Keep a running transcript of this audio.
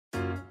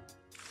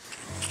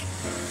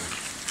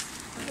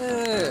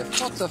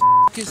What the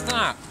f is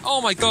that?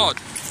 Oh my god!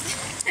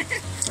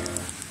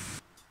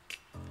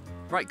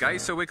 Right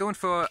guys, so we're going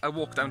for a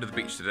walk down to the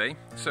beach today.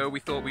 So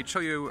we thought we'd show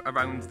you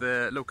around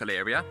the local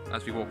area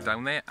as we walk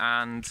down there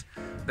and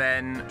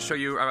then show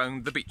you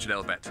around the beach a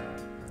little bit.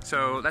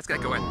 So let's get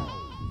going.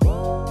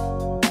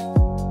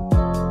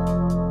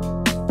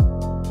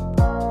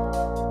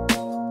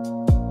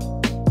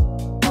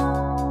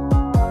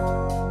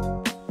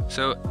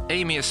 So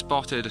Amy has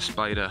spotted a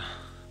spider.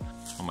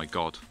 Oh my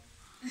god.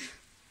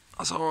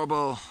 That's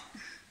horrible.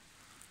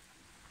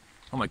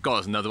 Oh my god,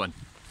 there's another one.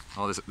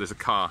 Oh, there's a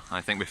car.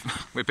 I think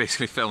we're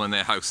basically filming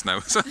their house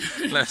now, so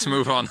let's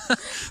move on.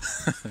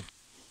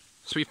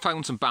 So we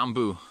found some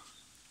bamboo.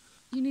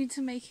 You need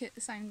to make it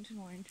sound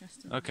more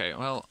interesting. Okay,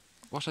 well,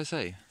 what should I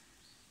say?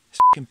 It's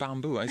f***ing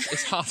bamboo.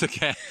 It's hard to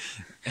get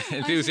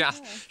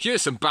enthusiastic.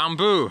 Here's some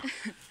bamboo.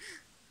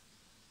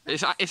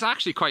 It's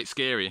actually quite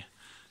scary,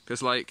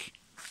 because like,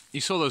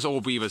 you saw those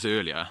orb weavers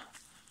earlier,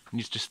 and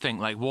you just think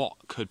like, what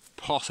could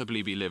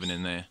possibly be living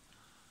in there?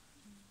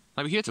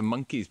 Like we heard some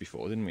monkeys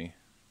before, didn't we?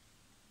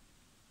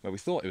 Well, we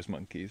thought it was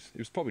monkeys. It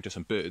was probably just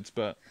some birds,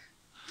 but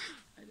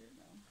I don't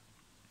know.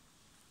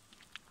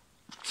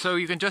 So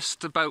you can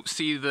just about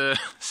see the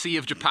Sea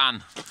of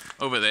Japan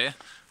over there.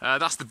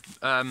 That's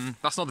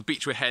not the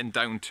beach we're heading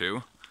down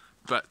to,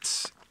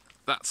 but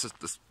that's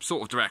the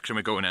sort of direction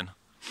we're going in.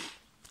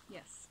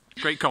 Yes.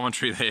 Great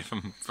commentary there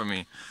from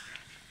me.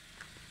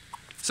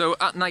 So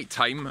at night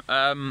time,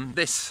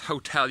 this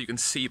hotel you can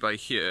see by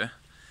here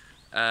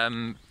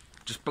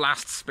just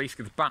blasts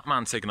basically the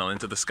Batman signal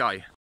into the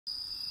sky.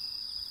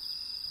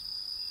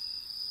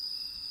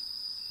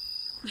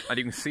 And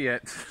you can see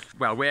it,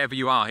 well, wherever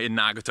you are in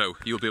Nagato,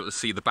 you'll be able to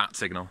see the bat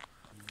signal.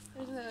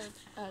 There's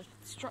a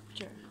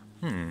structure.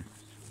 Hmm.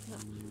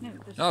 No,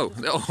 Oh.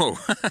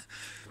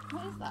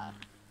 What is that?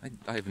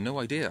 I have no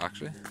idea,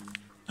 actually.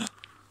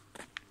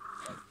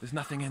 There's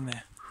nothing in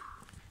there.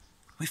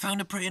 We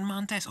found a praying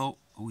mantis. Oh,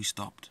 he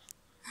stopped.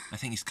 I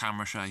think he's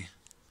camera shy.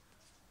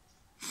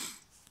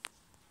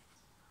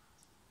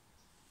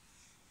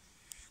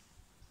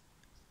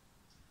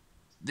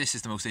 This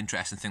is the most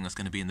interesting thing that's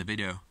going to be in the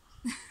video.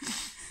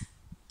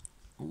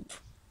 Ooh.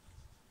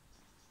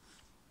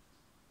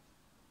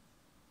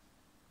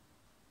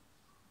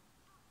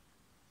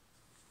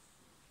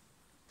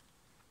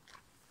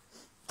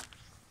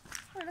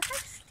 Oh, look how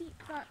steep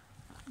that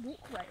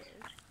walkway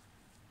is.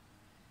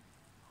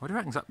 What do you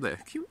reckon's up there?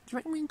 Do you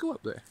reckon we can go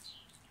up there?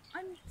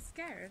 I'm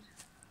scared.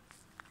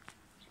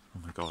 Oh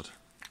my god.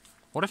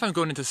 What if I'm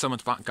going into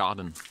someone's back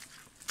garden?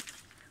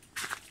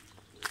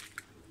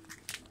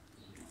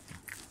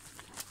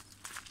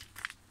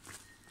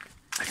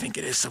 I think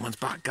it is someone's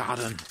back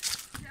garden.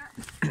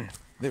 Yeah.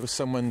 There was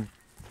someone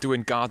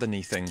doing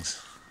garden-y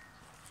things.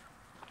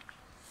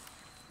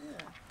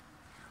 Yeah.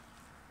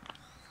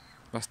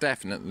 That's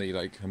definitely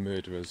like a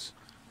murderer's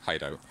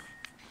hideout.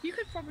 You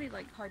could probably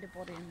like hide a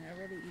body in there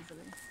really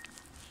easily.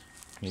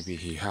 Maybe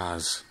he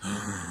has.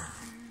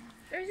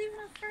 There's even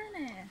a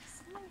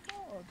furnace. Oh my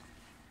god.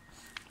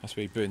 That's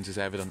where he burns his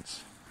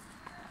evidence.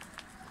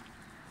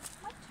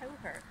 My toe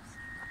hurts.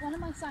 One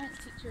of my science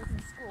teachers in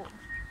school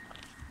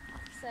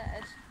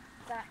said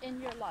that in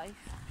your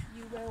life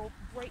you will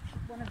break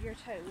one of your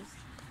toes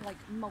like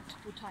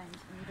multiple times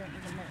and you don't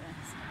even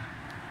notice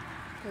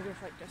because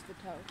it's like just a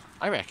toe.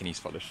 I reckon he's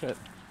full of shit.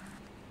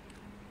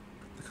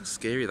 Look how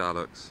scary that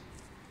looks.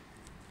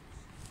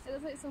 It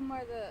looks like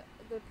somewhere that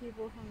the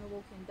people from The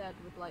Walking Dead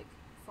would like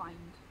find.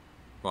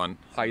 One,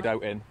 hide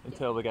out in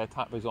until they get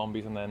attacked by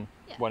zombies and then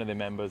one of their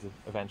members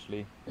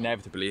eventually,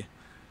 inevitably,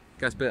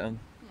 gets bitten.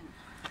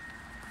 Yeah.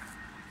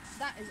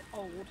 That is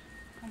old.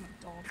 Oh my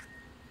god.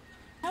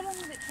 How long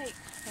does it take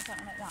for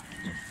something like that to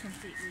just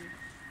completely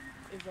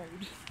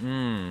erode?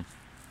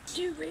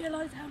 Do you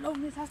realise how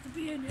long this has to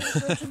be in here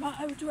for a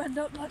tomato to end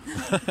up like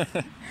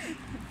that?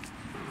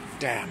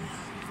 Damn.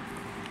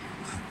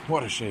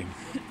 What a shame.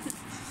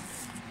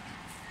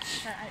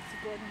 Shout out to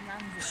Gordon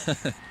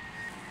Ramsay.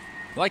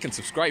 Like and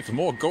subscribe for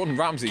more Gordon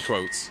Ramsay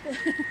quotes.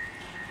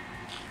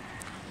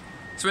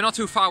 So we're not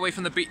too far away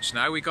from the beach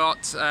now. We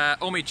got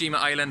Omijima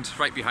Island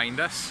right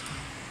behind us.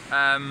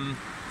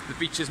 The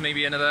beach is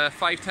maybe another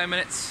 5-10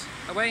 minutes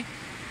away.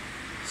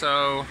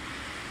 So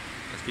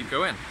let's keep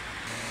going.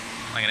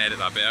 I'm gonna edit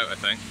that bit out, I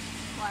think.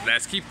 Why?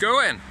 Let's keep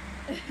going.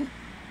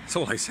 That's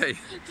all I say.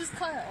 Just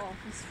cut it off,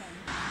 it's fine.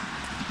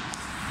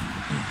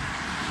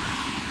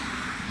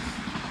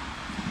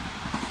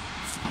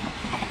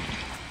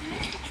 You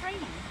missed the train.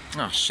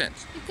 Oh shit.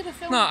 You could have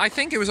filmed No, it. I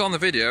think it was on the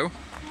video.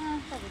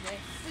 Probably.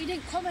 But you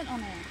didn't comment on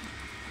it.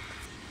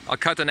 I'll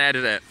cut and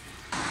edit it.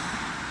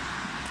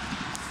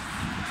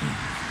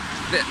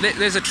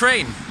 There's a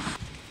train.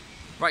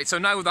 Right, so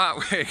now that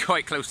we're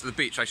quite close to the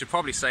beach, I should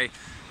probably say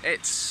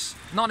it's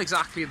not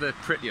exactly the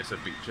prettiest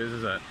of beaches,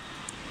 is it?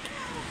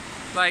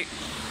 Like,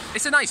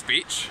 it's a nice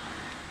beach,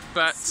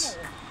 but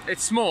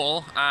it's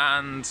small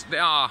and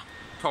there are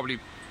probably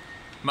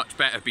much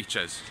better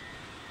beaches.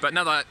 But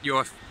now that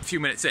you're a few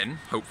minutes in,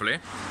 hopefully,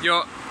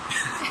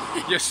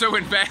 you're so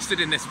invested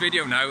in this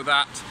video now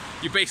that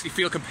you basically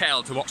feel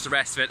compelled to watch the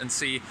rest of it and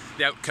see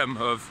the outcome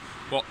of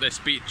what this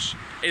beach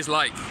is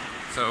like.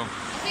 So I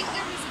think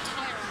there was a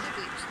tyre on the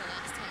beach the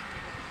last time we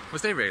went.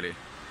 was there really? Yeah.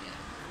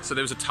 So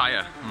there was a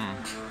tyre.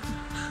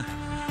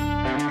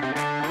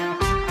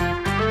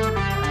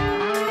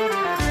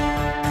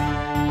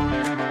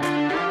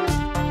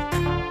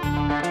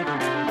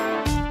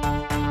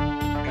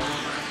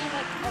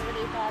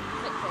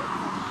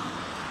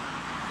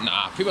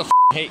 Nah, people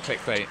hate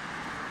clickbait.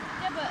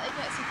 Yeah, but it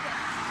gets you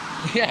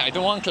clicks. Yeah, I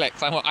don't want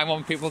clicks. I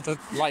want people to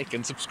like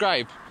and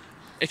subscribe.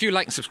 If you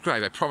like and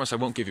subscribe, I promise I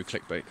won't give you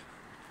clickbait.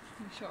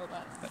 I'm sure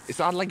about that. Is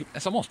that like,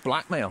 it's almost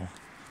blackmail.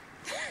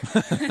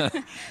 There's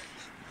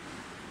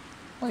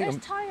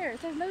tyres.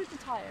 There's loads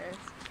of tyres.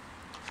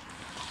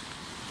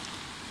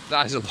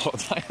 That is a lot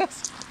of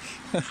tyres.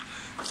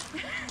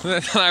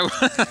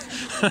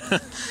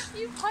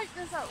 You piped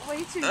this up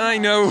way too much. I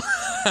know.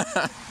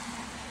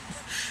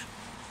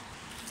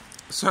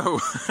 So,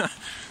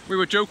 we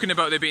were joking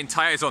about there being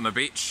tyres on the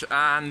beach,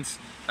 and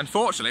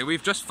unfortunately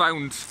we've just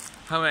found,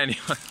 how many?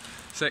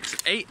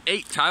 8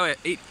 tyres,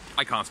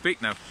 I can't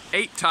speak now,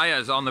 8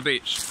 tyres on the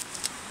beach.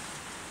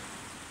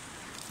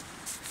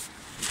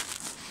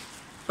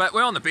 But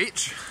we're on the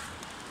beach,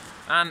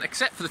 and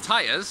except for the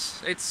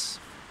tyres, it's,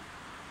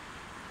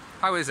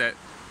 how is it?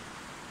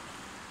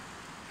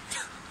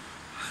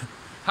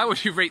 How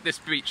would you rate this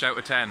beach out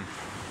of 10?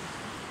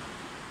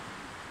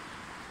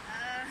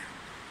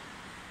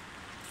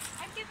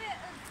 I'd give it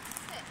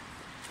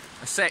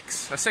a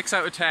 6. A 6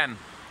 out of 10.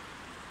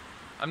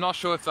 I'm not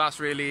sure if that's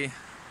really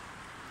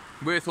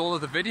worth all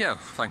of the video,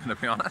 if I'm going to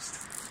be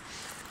honest.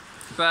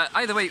 But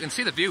either way, you can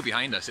see the view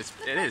behind us. It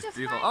is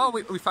beautiful. Oh,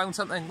 we found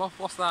something.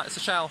 What's that? It's a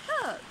shell.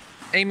 Look.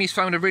 Amy's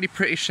found a really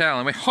pretty shell,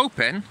 and we're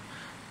hoping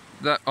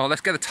that, oh, let's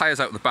get the tyres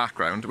out of the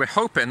background. We're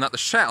hoping that the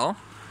shell,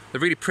 the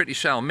really pretty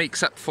shell,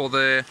 makes up for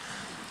the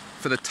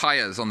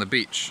tyres on the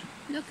beach.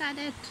 Look at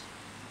it.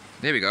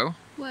 There we go.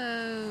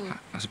 Whoa.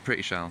 That's a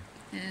pretty shell.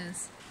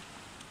 Yes.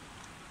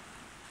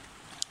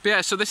 But yeah,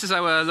 so this is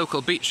our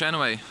local beach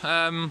anyway.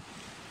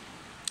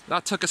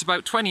 That took us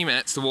about 20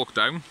 minutes to walk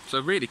down, so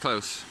really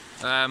close.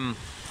 And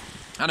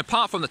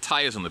apart from the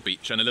tyres on the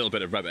beach and a little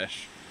bit of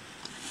rubbish,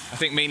 I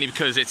think mainly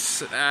because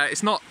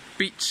it's not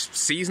beach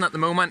season at the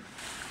moment,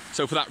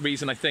 so for that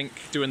reason I think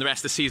during the rest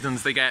of the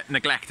seasons they get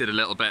neglected a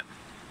little bit.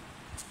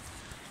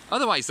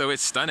 Otherwise though,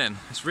 it's stunning.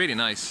 It's really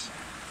nice.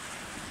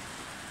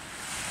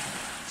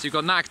 So you've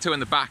got Nagto in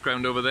the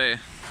background over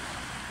there.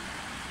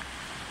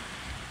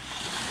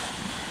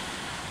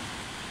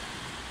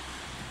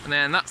 And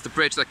then that's the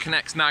bridge that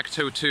connects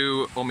Nagto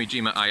to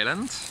Omijima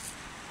Island.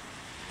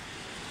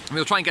 And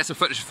we'll try and get some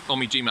footage of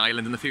Omijima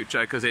Island in the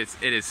future because it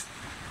is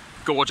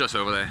gorgeous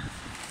over there.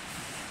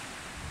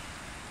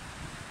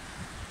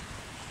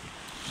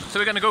 So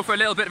we're going to go for a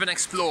little bit of an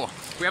explore.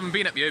 We haven't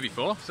been up here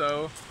before,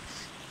 so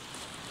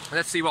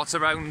let's see what's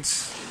around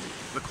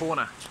the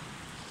corner.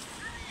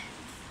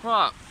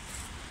 What?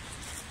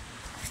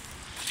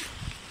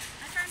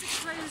 I found a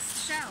closed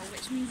shell,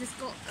 which means it's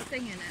got a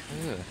thing in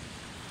it. Yeah.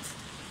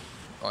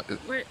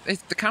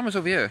 The camera's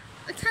over here.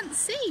 I can't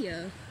see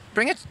you.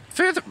 Bring it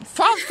further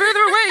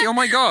away. Oh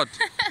my god.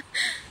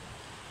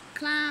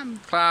 Clam.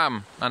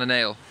 Clam and a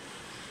nail.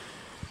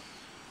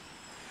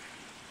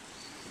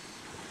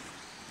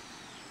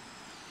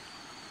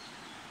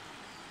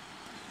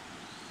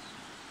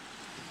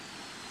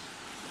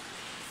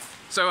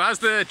 So has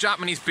the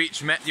Japanese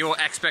beach met your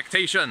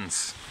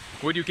expectations?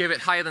 Would you give it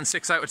higher than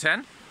 6 out of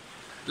 10?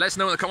 Let us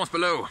know in the comments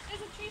below.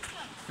 There's a tree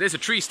stump. There's a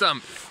tree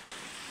stump.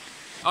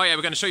 Oh yeah,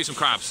 we're going to show you some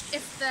crabs.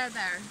 If they're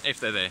there.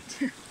 If they're there.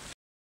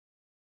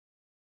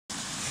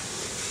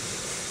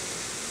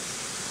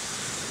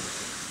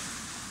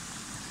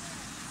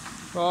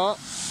 Oh.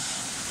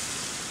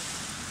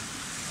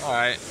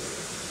 Alright.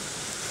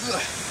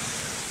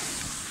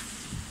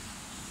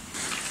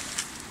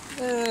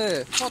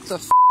 What the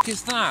f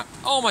is that?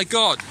 Oh my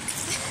god!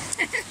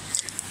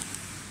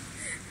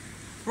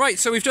 Right,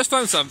 so we've just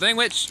found something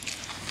which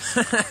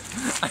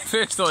I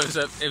first thought it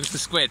was the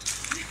squid.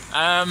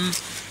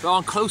 But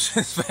on closer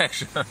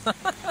inspection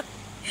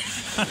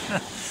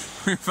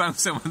we found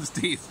someone's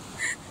teeth.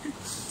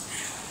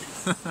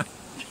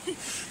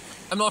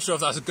 I'm not sure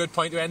if that's a good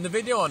point to end the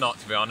video or not,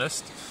 to be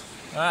honest.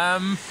 I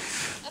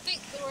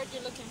think the word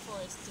you're looking for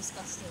is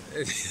disgusting.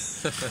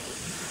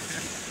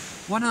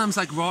 One of them's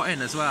like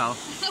rotting as well.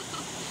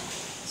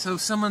 So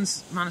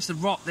someone's managed to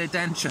rot their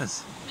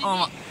dentures.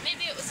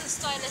 Maybe it was a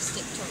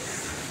stylistic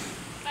choice.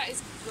 That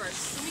is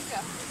gross. Let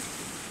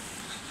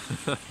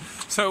me go.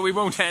 So we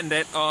won't end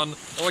it on...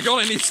 Oh my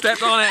god, I need to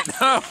step on it!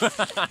 No!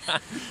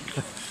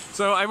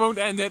 So I won't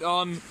end it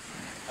on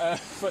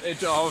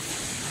footage of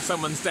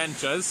someone's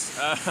dentures.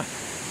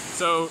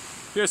 So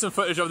here's some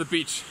footage of the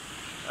beach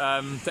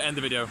to end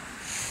the video.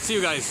 See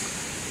you guys.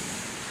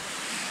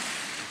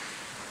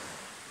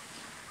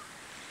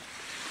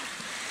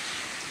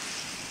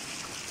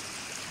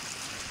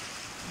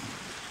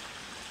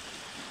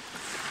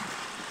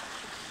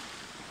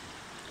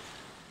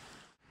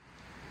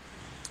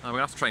 Oh, we're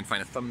gonna have to try and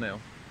find a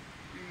thumbnail.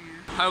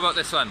 How about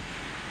this one?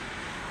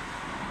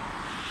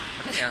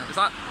 Yeah, is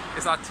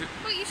that too...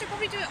 Well, you should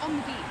probably do it on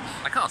the beach.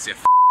 I can't see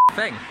a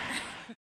thing.